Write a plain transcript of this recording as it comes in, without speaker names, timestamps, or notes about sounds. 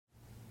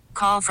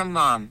Call from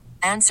mom.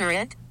 Answer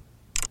it.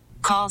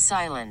 Call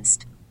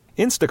silenced.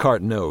 Instacart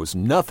knows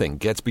nothing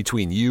gets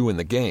between you and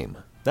the game.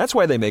 That's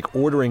why they make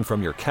ordering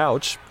from your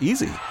couch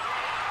easy.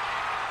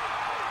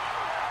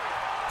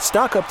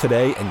 Stock up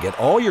today and get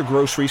all your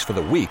groceries for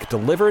the week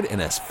delivered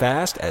in as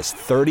fast as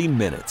 30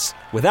 minutes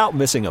without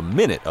missing a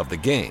minute of the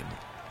game.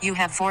 You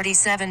have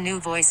 47 new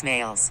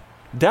voicemails.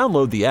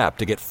 Download the app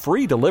to get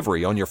free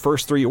delivery on your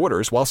first 3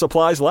 orders while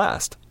supplies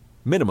last.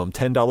 Minimum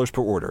 $10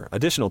 per order.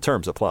 Additional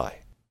terms apply.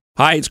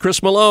 Hi, it's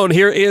Chris Malone.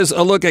 Here is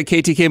a look at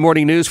KTK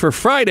Morning News for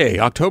Friday,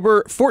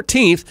 October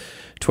 14th,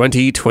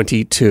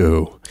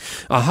 2022.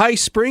 A High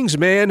Springs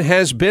man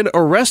has been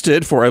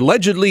arrested for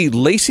allegedly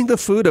lacing the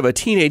food of a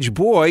teenage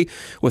boy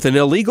with an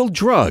illegal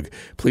drug.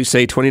 Police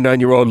say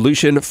 29-year-old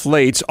Lucian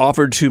Flates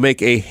offered to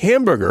make a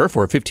hamburger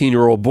for a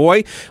 15-year-old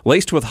boy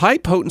laced with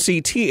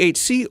high-potency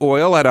THC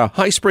oil at a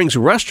High Springs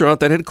restaurant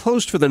that had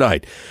closed for the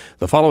night.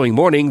 The following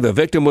morning, the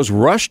victim was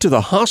rushed to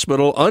the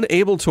hospital,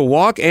 unable to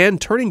walk and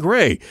turning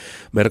gray.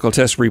 Medical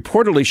tests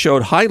reportedly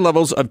showed high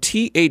levels of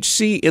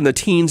THC in the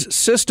teen's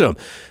system.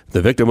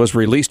 The victim was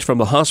released from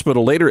the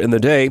hospital later in the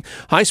day.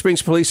 High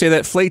Springs police say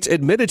that Flates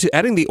admitted to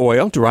adding the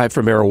oil derived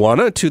from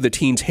marijuana to the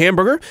teen's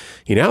hamburger.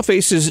 He now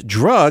faces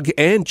drug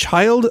and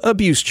child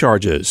abuse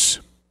charges.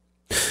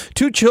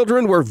 2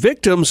 children were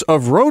victims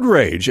of road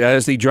rage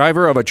as the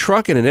driver of a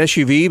truck and an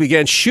SUV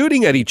began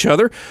shooting at each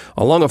other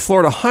along a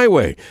Florida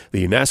highway.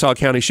 The Nassau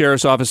County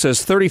Sheriff's Office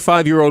says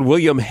 35-year-old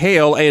William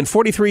Hale and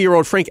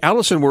 43-year-old Frank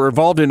Allison were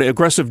involved in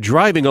aggressive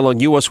driving along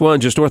US 1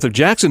 just north of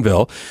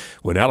Jacksonville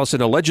when Allison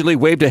allegedly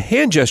waved a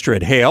hand gesture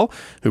at Hale,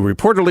 who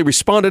reportedly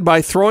responded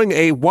by throwing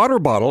a water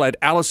bottle at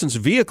Allison's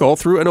vehicle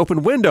through an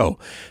open window.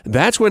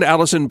 That's when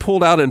Allison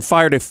pulled out and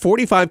fired a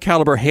 .45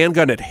 caliber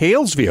handgun at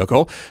Hale's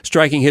vehicle,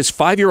 striking his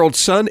 5-year-old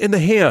son in the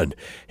hand.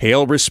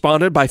 Hale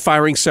responded by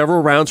firing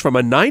several rounds from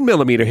a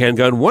 9mm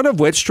handgun, one of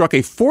which struck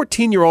a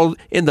 14-year-old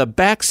in the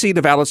back seat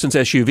of Allison's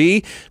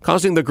SUV,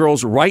 causing the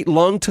girl's right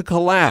lung to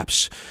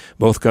collapse.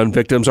 Both gun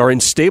victims are in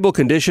stable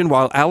condition,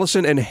 while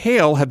Allison and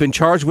Hale have been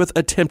charged with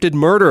attempted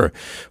murder.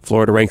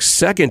 Florida ranks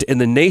second in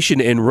the nation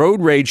in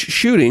road rage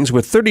shootings,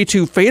 with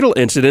 32 fatal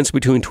incidents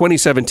between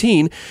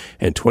 2017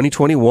 and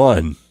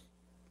 2021.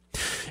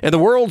 And the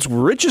world's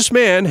richest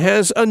man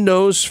has a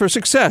nose for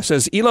success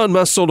as Elon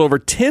Musk sold over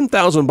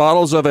 10,000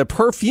 bottles of a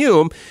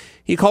perfume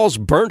he calls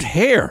burnt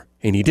hair,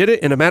 and he did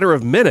it in a matter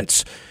of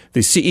minutes.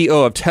 The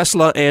CEO of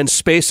Tesla and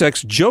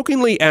SpaceX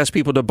jokingly asked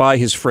people to buy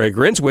his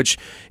fragrance, which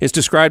is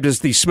described as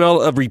the smell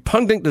of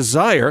repugnant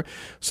desire,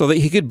 so that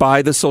he could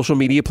buy the social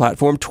media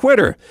platform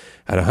Twitter.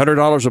 At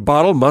 $100 a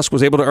bottle, Musk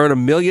was able to earn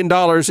 $1 million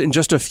in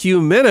just a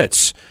few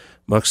minutes.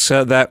 Musk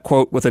said that,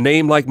 quote, with a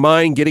name like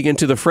mine, getting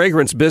into the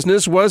fragrance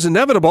business was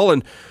inevitable,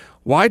 and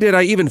why did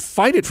I even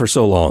fight it for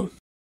so long?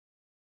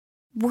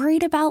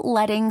 Worried about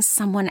letting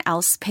someone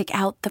else pick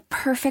out the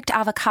perfect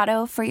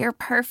avocado for your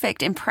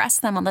perfect impress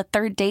them on the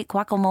third date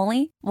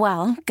guacamole?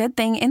 Well, good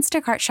thing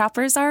Instacart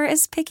shoppers are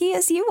as picky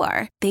as you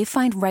are. They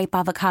find ripe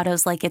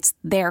avocados like it's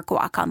their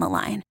guac on the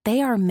line.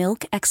 They are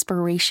milk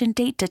expiration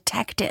date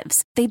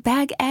detectives. They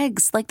bag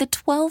eggs like the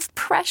 12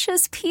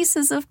 precious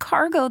pieces of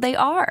cargo they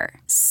are.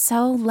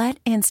 So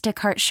let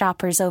Instacart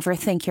shoppers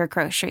overthink your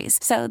groceries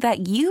so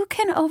that you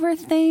can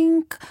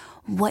overthink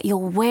what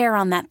you'll wear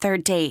on that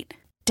third date.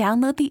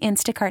 Download the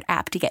Instacart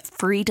app to get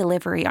free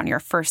delivery on your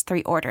first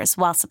 3 orders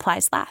while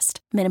supplies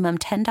last. Minimum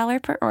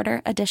 $10 per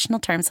order. Additional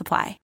terms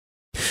apply.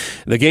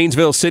 The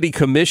Gainesville City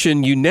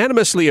Commission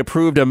unanimously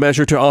approved a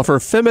measure to offer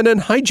feminine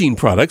hygiene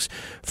products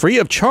free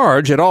of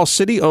charge at all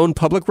city-owned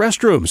public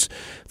restrooms.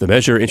 The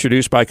measure,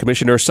 introduced by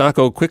Commissioner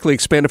Sacco, quickly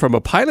expanded from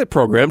a pilot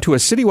program to a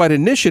citywide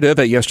initiative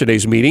at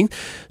yesterday's meeting.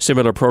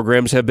 Similar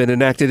programs have been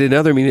enacted in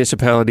other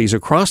municipalities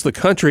across the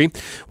country.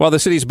 While the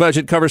city's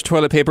budget covers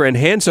toilet paper and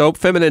hand soap,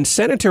 feminine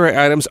sanitary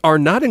items are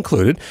not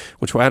included,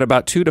 which will add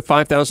about $2,000 to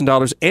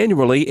 $5,000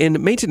 annually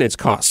in maintenance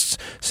costs.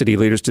 City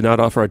leaders did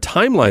not offer a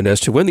timeline as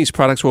to when these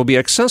products will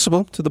be accessible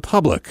to the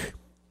public.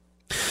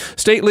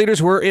 State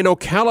leaders were in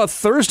Ocala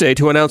Thursday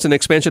to announce an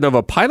expansion of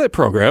a pilot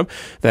program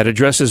that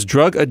addresses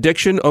drug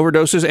addiction,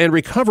 overdoses, and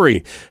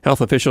recovery.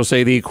 Health officials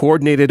say the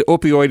coordinated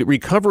opioid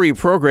recovery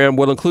program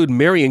will include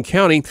Marion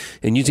County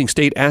in using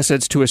state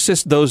assets to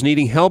assist those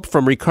needing help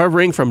from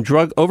recovering from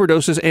drug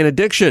overdoses and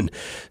addiction.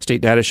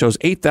 State data shows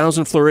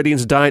 8,000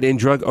 Floridians died in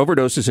drug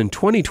overdoses in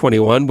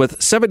 2021, with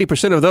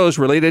 70% of those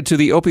related to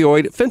the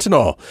opioid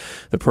fentanyl.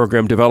 The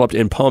program, developed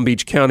in Palm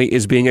Beach County,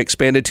 is being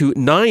expanded to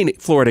 9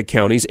 Florida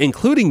counties,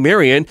 including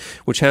Marion,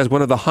 which has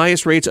one of the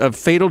highest rates of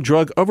fatal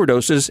drug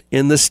overdoses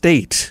in the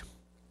state.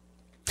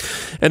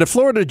 And a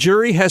Florida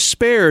jury has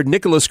spared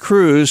Nicholas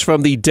Cruz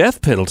from the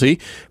death penalty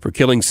for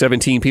killing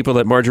 17 people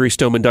at Marjorie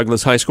Stoneman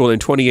Douglas High School in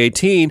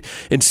 2018.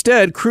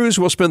 Instead, Cruz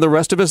will spend the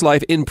rest of his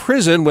life in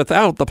prison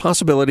without the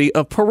possibility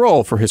of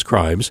parole for his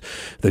crimes.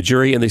 The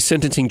jury in the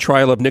sentencing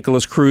trial of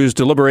Nicholas Cruz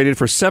deliberated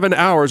for 7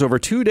 hours over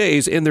 2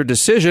 days in their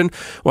decision.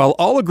 While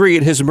all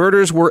agreed his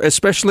murders were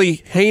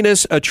especially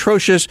heinous,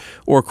 atrocious,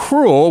 or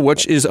cruel,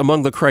 which is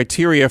among the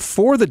criteria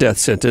for the death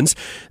sentence,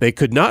 they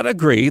could not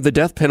agree the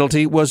death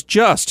penalty was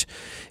just.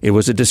 It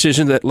was a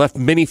decision that left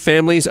many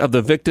families of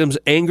the victims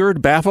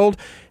angered, baffled,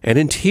 and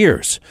in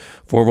tears.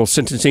 Formal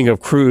sentencing of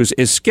Cruz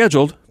is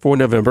scheduled for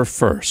November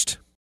 1st.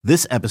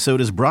 This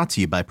episode is brought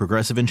to you by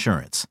Progressive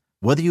Insurance.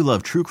 Whether you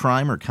love true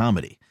crime or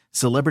comedy,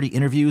 celebrity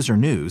interviews or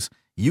news,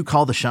 you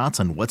call the shots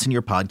on what's in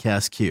your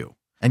podcast queue.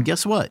 And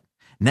guess what?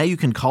 Now you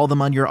can call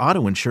them on your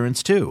auto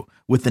insurance too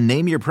with the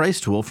Name Your Price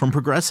tool from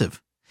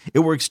Progressive. It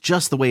works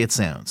just the way it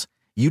sounds.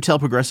 You tell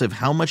Progressive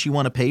how much you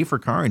want to pay for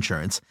car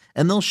insurance,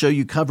 and they'll show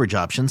you coverage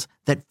options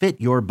that fit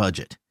your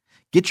budget.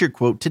 Get your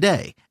quote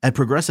today at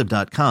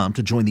Progressive.com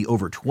to join the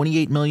over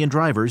 28 million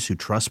drivers who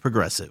trust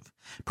Progressive.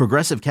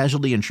 Progressive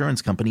Casualty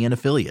Insurance Company and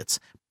Affiliates.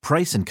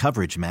 Price and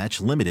coverage match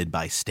limited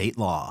by state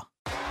law.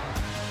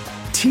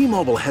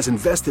 T-Mobile has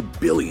invested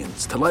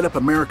billions to light up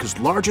America's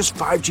largest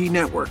 5G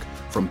network,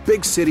 from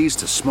big cities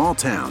to small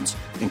towns,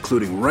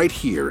 including right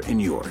here in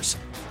yours.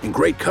 And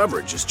great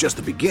coverage is just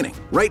the beginning.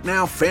 Right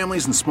now,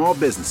 families and small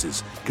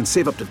businesses can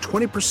save up to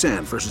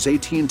 20% versus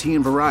AT&T and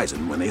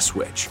Verizon when they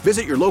switch.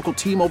 Visit your local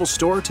T-Mobile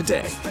store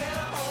today.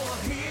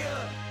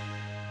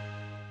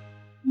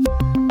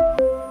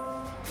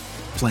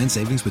 Plan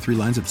savings with 3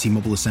 lines of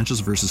T-Mobile Essentials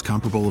versus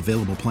comparable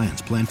available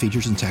plans. Plan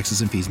features and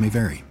taxes and fees may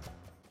vary.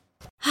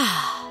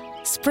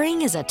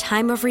 Spring is a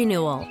time of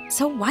renewal,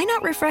 so why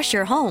not refresh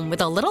your home with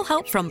a little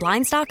help from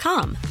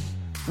Blinds.com?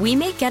 We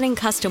make getting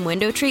custom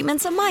window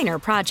treatments a minor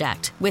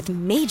project with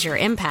major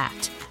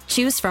impact.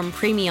 Choose from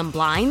premium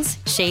blinds,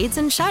 shades,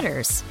 and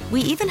shutters.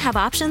 We even have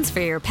options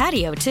for your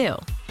patio, too.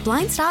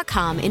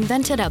 Blinds.com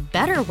invented a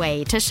better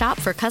way to shop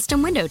for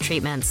custom window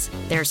treatments.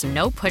 There's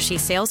no pushy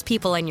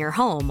salespeople in your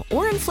home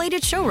or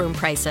inflated showroom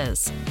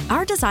prices.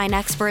 Our design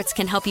experts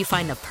can help you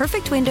find the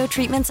perfect window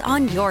treatments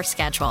on your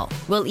schedule.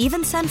 We'll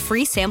even send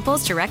free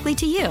samples directly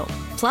to you.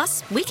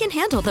 Plus, we can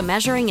handle the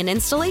measuring and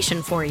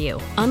installation for you.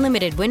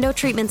 Unlimited window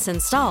treatments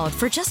installed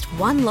for just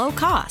one low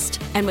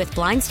cost. And with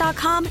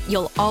Blinds.com,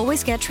 you'll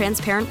always get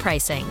transparent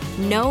pricing.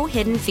 No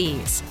hidden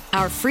fees.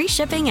 Our free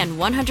shipping and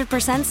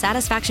 100%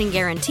 satisfaction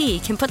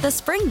guarantee can put the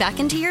spring back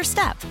into your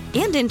step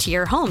and into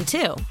your home,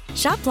 too.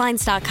 Shop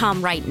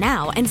Blinds.com right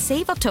now and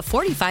save up to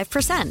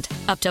 45%.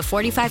 Up to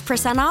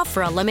 45% off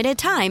for a limited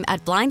time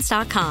at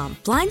Blinds.com.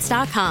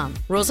 Blinds.com.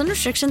 Rules and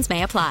restrictions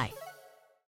may apply.